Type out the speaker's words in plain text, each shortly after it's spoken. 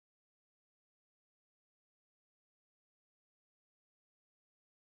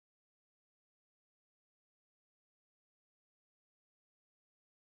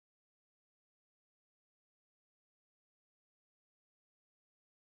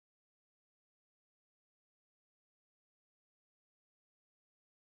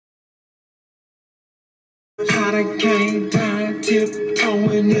I came down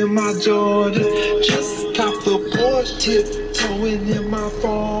tiptoeing in my Georgia. Just cop the Porsche tiptoeing in my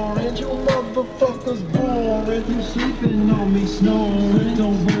foreign. You motherfuckers boring. You sleeping on me snoring.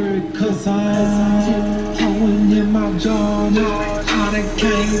 Don't worry, cause I'm tiptoeing in my Georgia. I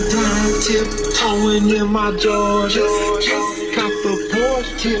came down tiptoeing in my Georgia. Just cop the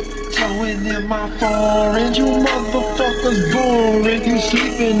Porsche tiptoeing in my foreign. You motherfuckers boring. You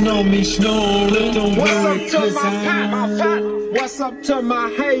sleeping on me snoring. Don't worry, cause I'm. What's up to my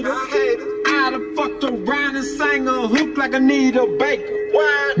hater? I done fucked around and sang a hook like Anita Baker.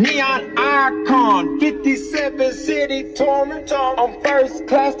 Neon icon, 57 city touring. On first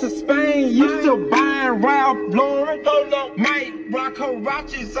class to Spain, you still buying Ralph Lauren. Might rock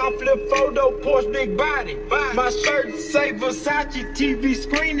Huaraches off the photo, Porsche big body. My shirt say Versace, TV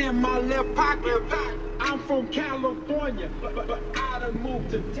screen in my left pocket. I'm from California, but I done moved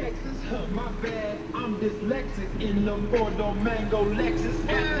to Texas. My bad, I'm dyslexic in the Bordeaux Mango Lexus.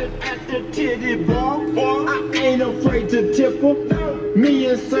 At the titty bar, I ain't afraid to tip her. Me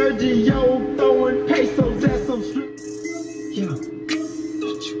and Sergio throwing pesos at some strip. Yeah.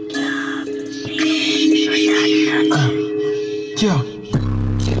 Yeah.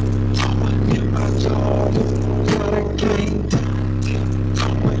 Tiptoeing in my Georgia. I came down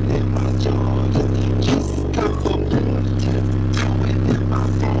tiptoeing in my Georgia. Just got the tiptoeing in my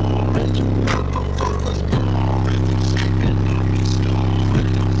foreign. You motherfuckers boring. You sleeping on me snoring.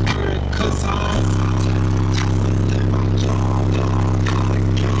 Don't worry, cause I'm tiptoeing in my Georgia. I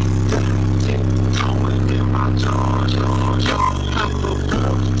came down tiptoeing in my Georgia. Just got the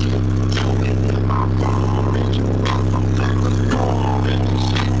tiptoeing in my foreign. You motherfuckers boring. You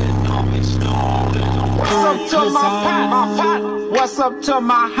sleeping on me snoring. What's up to my pot? What's up to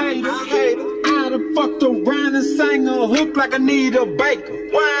my hater? I done fucked around and sang a hook like Anita Baker.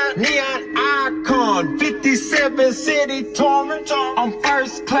 Neon icon, 57 city touring. On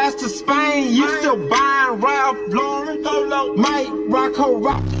first class to Spain, you still buying Ralph Lauren. Might rock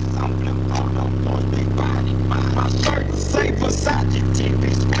Huaraches off the photo, Porsche big body. My shirt say Versace,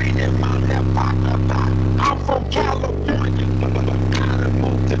 TV screen in my left pocket. I'm from California, but I done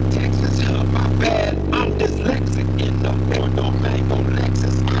moved to Texas. My bad, I'm dyslexic in the Bordeaux Mango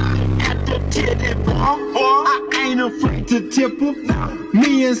Lexus. At the titty bar, I ain't afraid to tip her.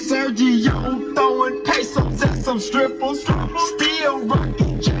 Me and Sergio throwing pesos at some strippers. Still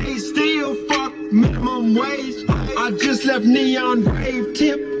rocking J's, still fuck minimum wage. I just left Neon Rave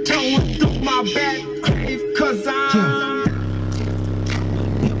tiptoeing through my back cave, cause I'm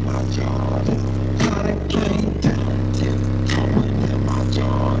tiptoeing in my Georgia. I came down tiptoeing in my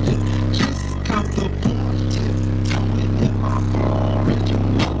Georgia. Just cop the Porsche tiptoeing in my foreign. You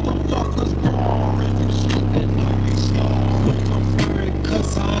motherfuckers boring. You sleeping on me snoring. Don't worry,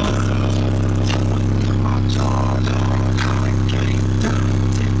 cause I'm tiptoeing in my Georgia. I came down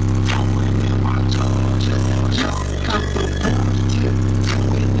tiptoeing in my Georgia. Just cop the Porsche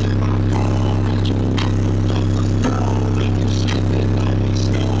tiptoeing in my foreign. You motherfuckers boring. You sleeping on me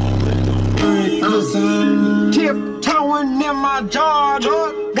snoring. Don't worry, cause I'm tiptoeing in my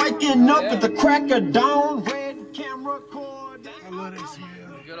Georgia. Waking up at the crack of dawn. Red camera cord. I love that smell.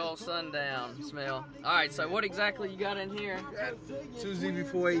 Good old Sundown smell. All right, so what exactly you got in here? Got two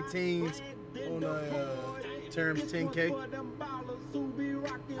ZV4 18s on terms 10K.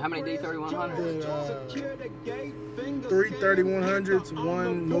 How many D3100s? 3 3100s,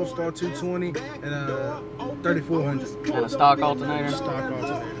 one North Star 220, and a 3400. And a stock alternator? Stock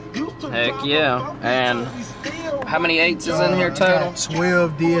alternator. Heck yeah. And how many 8s is in here total?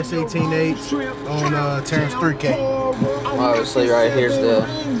 12 DS18 8s on terms 3K. Obviously right here's the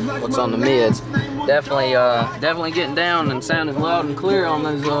what's on the mids. Definitely getting down and sounding loud and clear on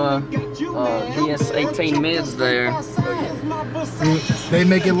those DS18 mids there. They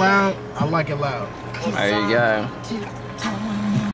make it loud, I like it loud. There you go.